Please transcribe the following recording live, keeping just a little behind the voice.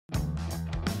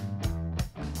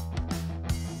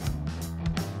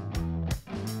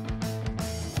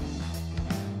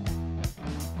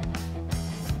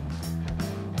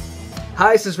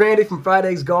Hi, this is Randy from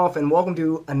Friday's Golf, and welcome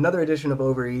to another edition of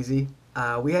Over Easy.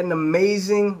 We had an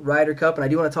amazing Ryder Cup, and I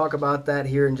do want to talk about that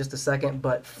here in just a second.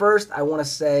 But first, I want to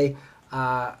say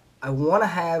I want to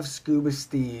have Scuba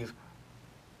Steve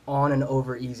on an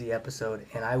Over Easy episode,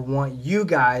 and I want you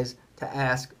guys to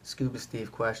ask Scuba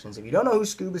Steve questions. If you don't know who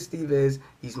Scuba Steve is,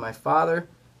 he's my father.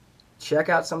 Check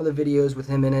out some of the videos with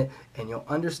him in it, and you'll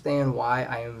understand why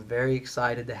I am very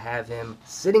excited to have him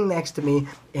sitting next to me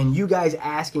and you guys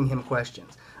asking him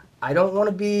questions. I don't want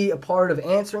to be a part of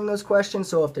answering those questions,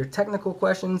 so if they're technical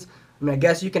questions, I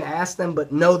guess you can ask them,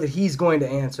 but know that he's going to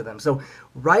answer them. So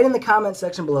write in the comment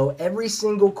section below every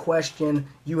single question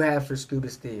you have for Scuba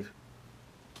Steve.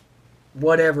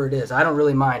 Whatever it is, I don't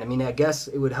really mind. I guess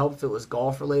it would help if it was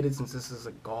golf related, since this is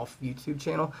a golf YouTube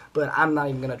channel, but I'm not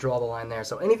even going to draw the line there.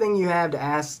 So anything you have to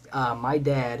ask my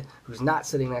dad, who's not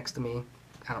sitting next to me,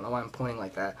 I don't know why I'm pointing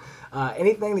like that,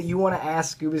 anything that you want to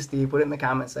ask Scuba Steve, put it in the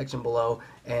comment section below,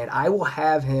 and I will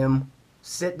have him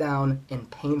sit down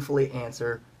and painfully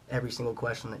answer every single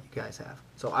question that you guys have.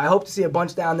 So I hope to see a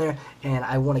bunch down there, and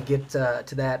I want to get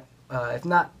to that, if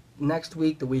not next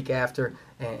week, the week after,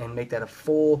 and make that a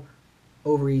full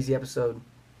Over Easy episode,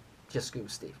 just Scuba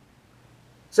Steve.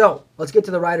 So let's get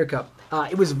to the Ryder Cup.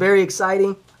 It was very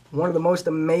exciting. One of the most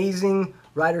amazing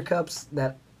Ryder Cups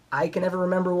that I can ever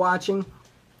remember watching.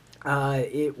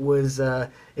 It was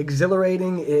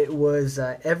exhilarating. It was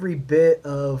every bit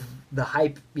of the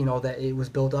hype, that it was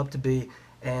built up to be.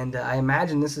 And I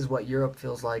imagine this is what Europe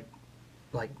feels like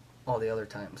all the other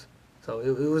times. So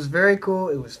it was very cool.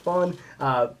 It was fun.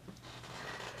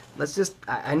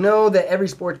 I know that every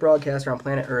sports broadcaster on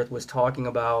planet Earth was talking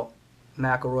about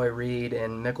McIlroy, Reed,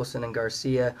 and Mickelson and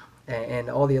Garcia and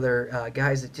all the other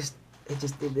guys. It's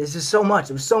just so much.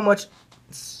 There was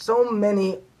so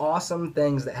many awesome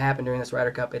things that happened during this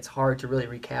Ryder Cup. It's hard to really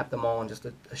recap them all in just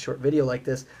a short video like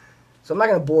this. So I'm not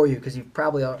going to bore you because you've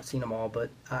probably seen them all. But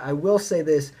I will say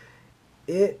this.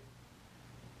 It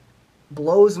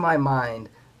blows my mind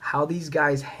how these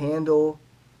guys handle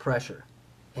pressure.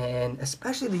 And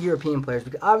especially the European players,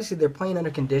 because obviously they're playing under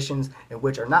conditions in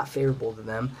which are not favorable to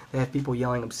them. They have people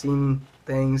yelling obscene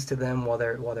things to them while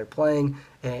they're playing,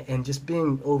 and just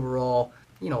being overall,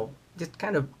 just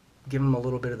kind of giving them a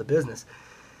little bit of the business.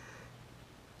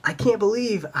 I can't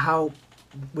believe how,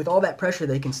 with all that pressure,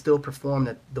 they can still perform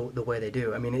the way they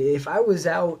do. If I was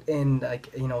out and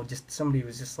just somebody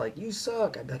was just like, "You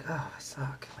suck," I'd be like, "Oh, I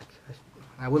suck."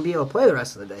 I wouldn't be able to play the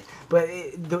rest of the day. But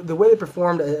the way they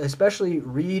performed, especially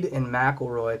Reed and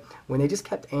McIlroy, when they just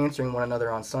kept answering one another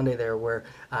on Sunday there, where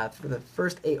for the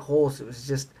first 8 holes, it was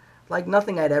just like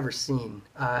nothing I'd ever seen.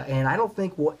 And I don't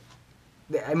think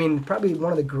probably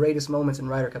one of the greatest moments in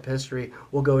Ryder Cup history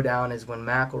will go down is when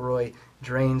McIlroy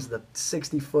drains the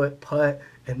 60-foot putt,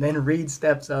 and then Reed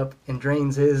steps up and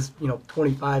drains his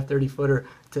 25, 30-footer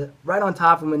to right on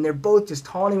top of him, and they're both just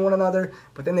taunting one another,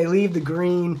 but then they leave the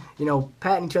green,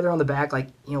 patting each other on the back like,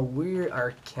 we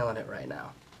are killing it right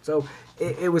now. So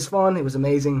it was fun. It was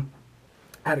amazing.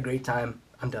 I had a great time.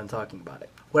 I'm done talking about it.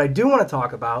 What I do want to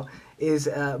talk about is,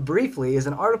 briefly, is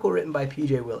an article written by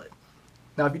PJ Willett.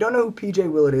 Now, if you don't know who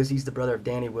PJ Willett is, he's the brother of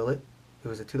Danny Willett, who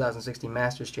was a 2016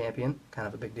 Masters champion, kind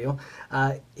of a big deal.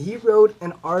 He wrote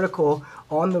an article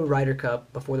on the Ryder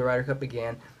Cup before the Ryder Cup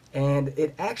began, and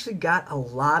it actually got a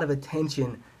lot of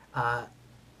attention,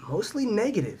 mostly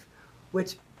negative,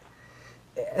 which,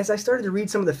 as I started to read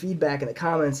some of the feedback in the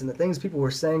comments and the things people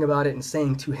were saying about it and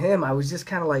saying to him, I was just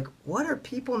kind of like, what are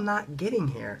people not getting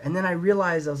here? And then I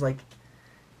realized, I was like,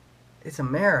 it's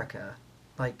America.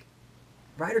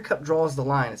 Ryder Cup draws the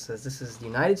line. It says this is the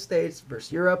United States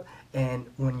versus Europe, and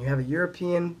when you have a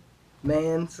European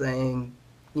man saying,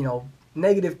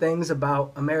 negative things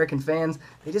about American fans,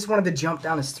 they just wanted to jump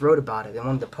down his throat about it. They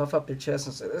wanted to puff up their chest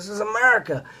and say, this is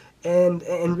America, and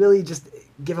really just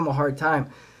give him a hard time.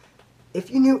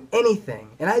 If you knew anything,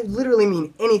 and I literally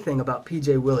mean anything about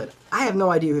PJ Willett, I have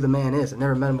no idea who the man is. I've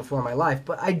never met him before in my life,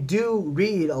 but I do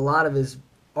read a lot of his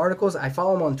articles. I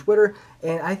follow him on Twitter,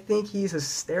 and I think he's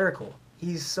hysterical.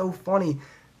 He's so funny,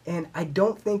 and I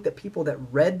don't think that people that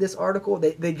read this article,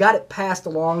 they got it passed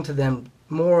along to them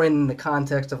more in the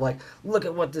context of look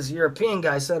at what this European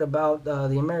guy said about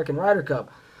the American Ryder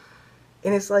Cup.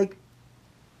 And it's like,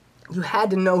 you had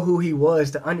to know who he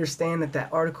was to understand that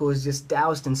article is just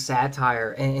doused in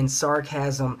satire and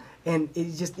sarcasm, and he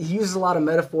uses a lot of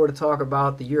metaphor to talk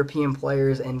about the European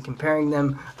players and comparing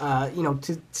them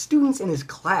to students in his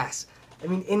class.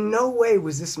 In no way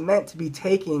was this meant to be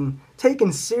taken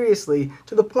seriously,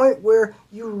 to the point where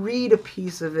you read a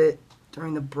piece of it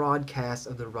during the broadcast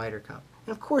of the Ryder Cup.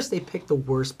 And of course they picked the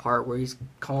worst part where he's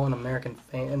calling American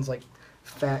fans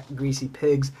fat, greasy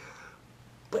pigs.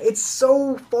 but it's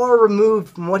so far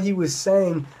removed from what he was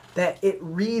saying that it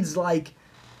reads like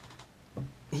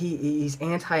he's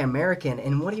anti-American,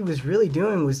 and what he was really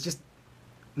doing was just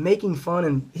making fun,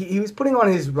 and he was putting on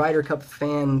his Ryder Cup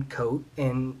fan coat,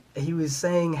 and he was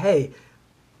saying, hey,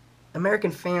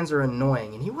 American fans are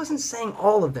annoying. And he wasn't saying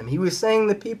all of them. He was saying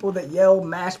the people that yell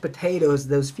mashed potatoes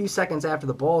those few seconds after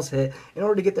the ball's hit in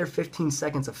order to get their 15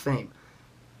 seconds of fame.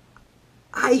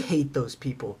 I hate those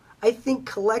people. I think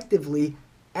collectively,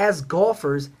 as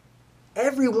golfers,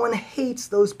 everyone hates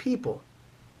those people.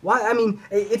 Why? I mean,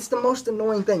 it's the most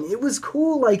annoying thing. It was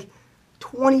cool like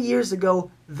 20 years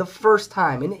ago the first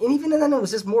time. And even then it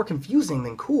was just more confusing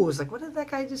than cool. It was like, what did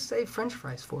that guy just say French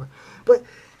fries for? But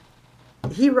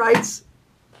he writes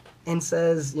and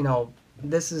says, you know,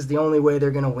 this is the only way they're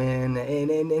going to win.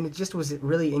 And it just was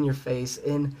really in your face.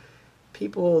 And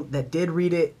people that did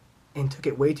read it and took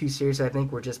it way too seriously, I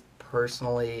think, were just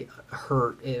personally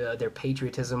hurt. Their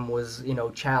patriotism was, you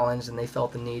know, challenged, and they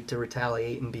felt the need to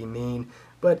retaliate and be mean.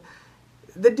 But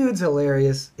the dude's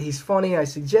hilarious. He's funny. I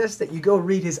suggest that you go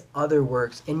read his other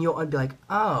works, and you'll be like,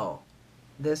 oh,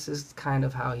 this is kind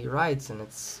of how he writes, and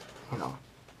it's, you know,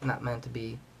 not meant to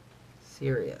be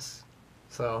serious.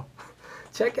 So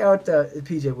check out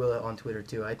PJ Willett on Twitter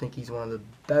too. I think he's one of the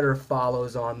better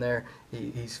follows on there.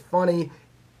 He's funny.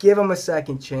 Give him a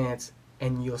second chance,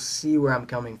 and you'll see where I'm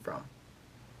coming from.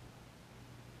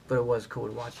 But it was cool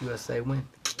to watch USA win.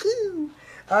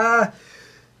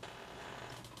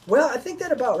 Well, I think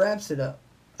that about wraps it up.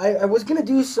 I was going to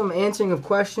do some answering of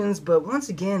questions, but once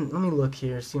again, let me look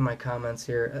here, see my comments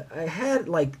here. I had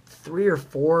like 3 or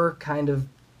 4 kind of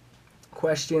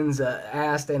questions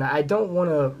asked, and I don't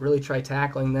want to really try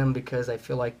tackling them because I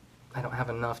feel like I don't have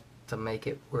enough to make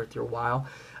it worth your while.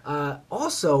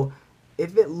 Also,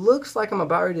 if it looks like I'm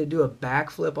about ready to do a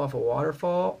backflip off a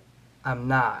waterfall, I'm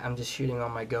not. I'm just shooting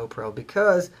on my GoPro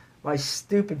because my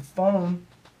stupid phone,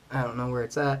 I don't know where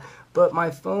it's at, but my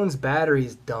phone's battery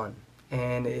is done.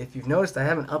 And if you've noticed, I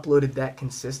haven't uploaded that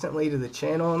consistently to the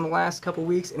channel in the last couple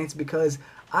weeks, and it's because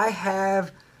I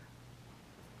have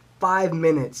 5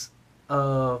 minutes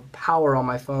of power on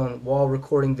my phone while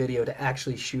recording video to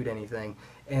actually shoot anything.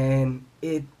 And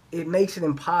it makes it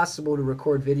impossible to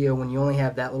record video when you only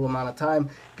have that little amount of time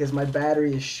because my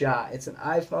battery is shot. It's an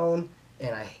iPhone,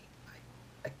 and I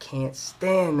can't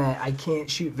stand that. I can't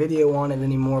shoot video on it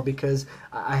anymore because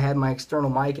I had my external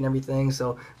mic and everything,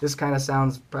 so this kind of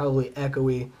sounds probably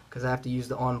echoey because I have to use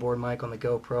the onboard mic on the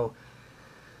GoPro.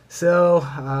 So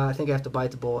I think I have to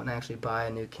bite the bullet and actually buy a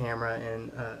new camera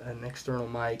and an external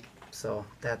mic. So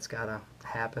that's got to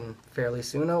happen fairly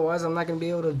soon. Otherwise, I'm not going to be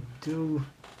able to do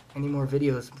any more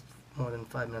videos more than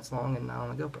 5 minutes long and not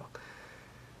on the GoPro.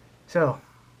 So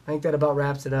I think that about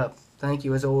wraps it up. Thank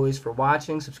you, as always, for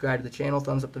watching. Subscribe to the channel.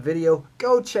 Thumbs up the video.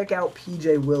 Go check out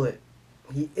PJ Willett.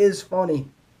 He is funny.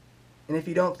 And if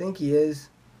you don't think he is,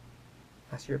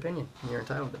 that's your opinion. And you're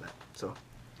entitled to that. So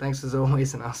thanks, as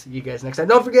always, and I'll see you guys next time.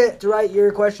 Don't forget to write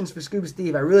your questions for Scuba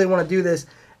Steve. I really want to do this,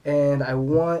 and I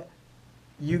want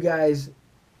you guys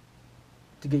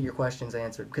to get your questions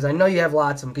answered, because I know you have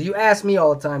lots of them, because you ask me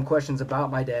all the time questions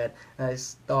about my dad, and I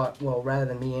just thought, well, rather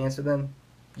than me answer them,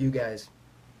 you guys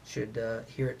should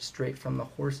hear it straight from the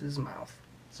horse's mouth.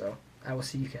 So I will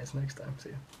see you guys next time. See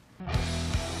ya.